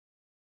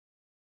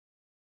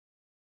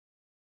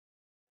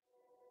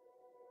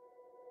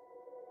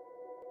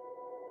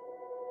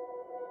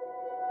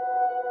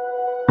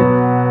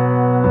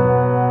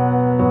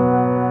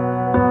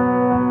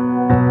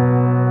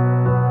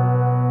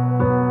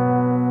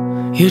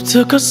You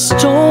took a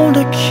stone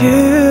to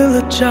kill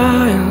a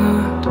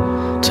giant,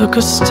 took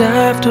a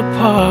staff to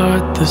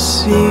part the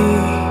sea,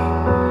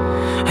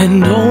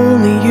 and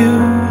only you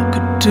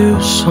could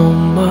do so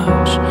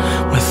much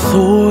with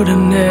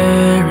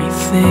ordinary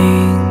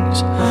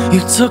things.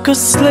 You took a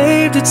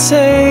slave to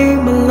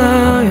tame a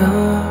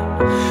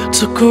lion,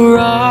 took a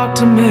rock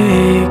to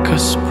make a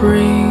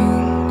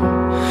spring,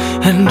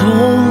 and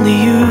only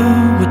you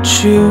would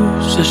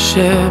choose a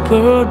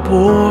shepherd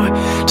boy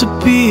to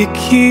be a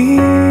king.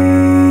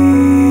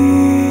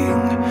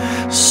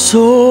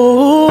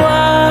 So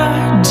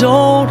I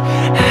don't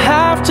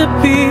have to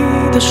be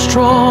the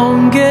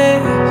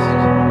strongest,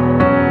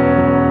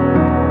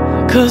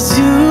 'cause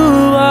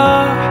you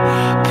are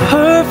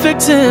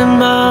perfect in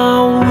my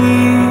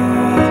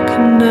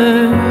weakness.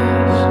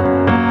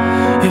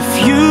 If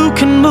you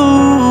can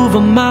move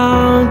a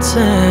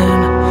mountain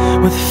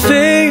with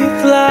faith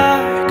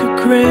like a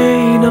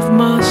grain of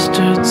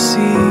mustard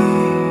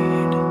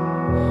seed,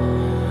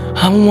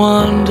 I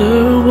wonder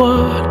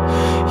what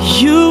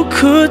you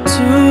could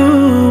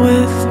do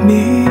with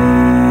me.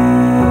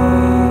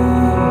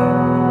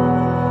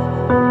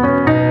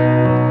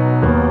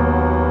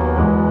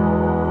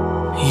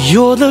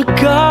 You're the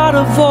God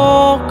of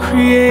all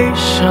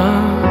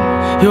creation,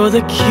 you're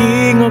the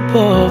King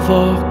above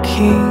all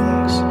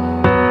kings,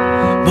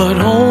 but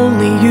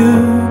only you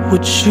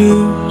would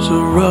choose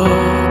a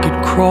rugged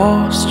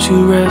cross to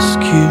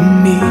rescue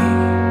me.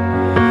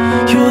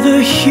 You're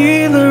the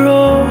healer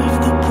of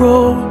the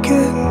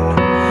broken,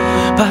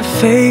 by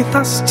faith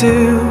I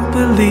still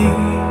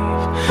believe.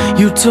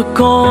 You took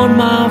on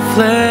my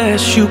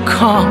flesh, you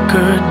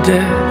conquered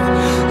death.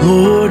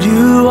 Lord,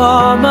 you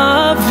are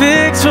my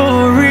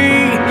victory.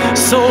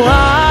 So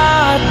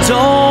I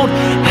don't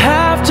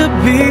have to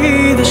be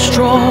the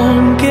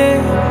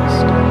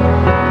strongest,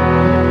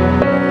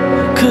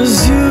 'cause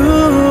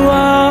you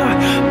are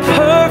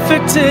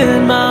perfect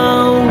in my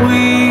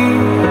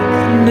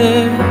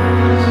weakness.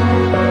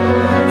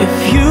 If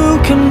you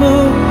can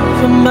move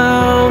a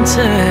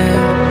mountain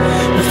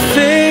with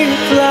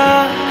faith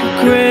like a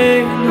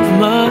grain of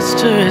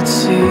mustard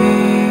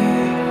seed,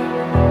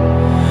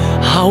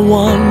 I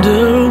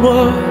wonder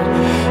what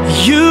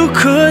you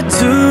could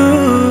do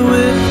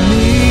with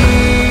me.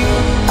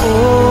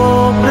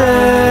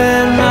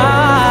 Open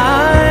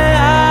my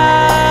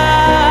eyes,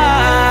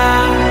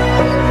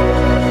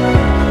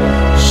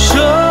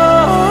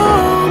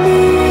 show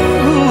me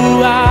who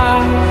I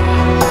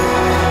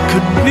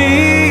could be.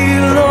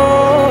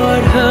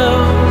 Lord,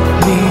 help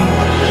me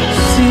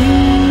see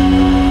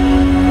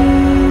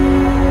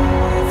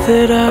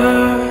that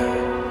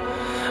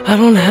I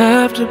don't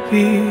have to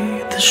be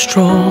the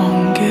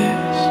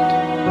strongest,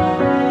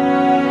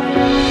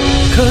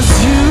 'cause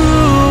you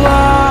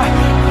are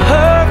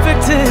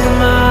perfect in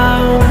my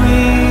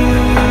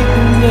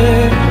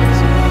weakness.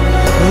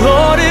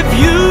 Lord, if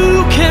you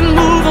can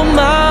move a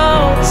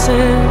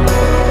mountain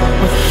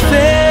with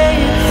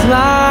faith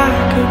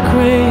like a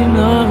grain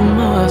of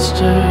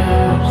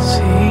mustard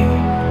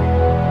seed,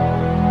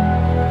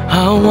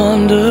 I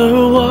wonder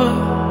what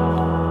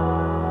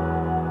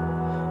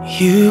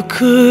you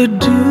could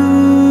do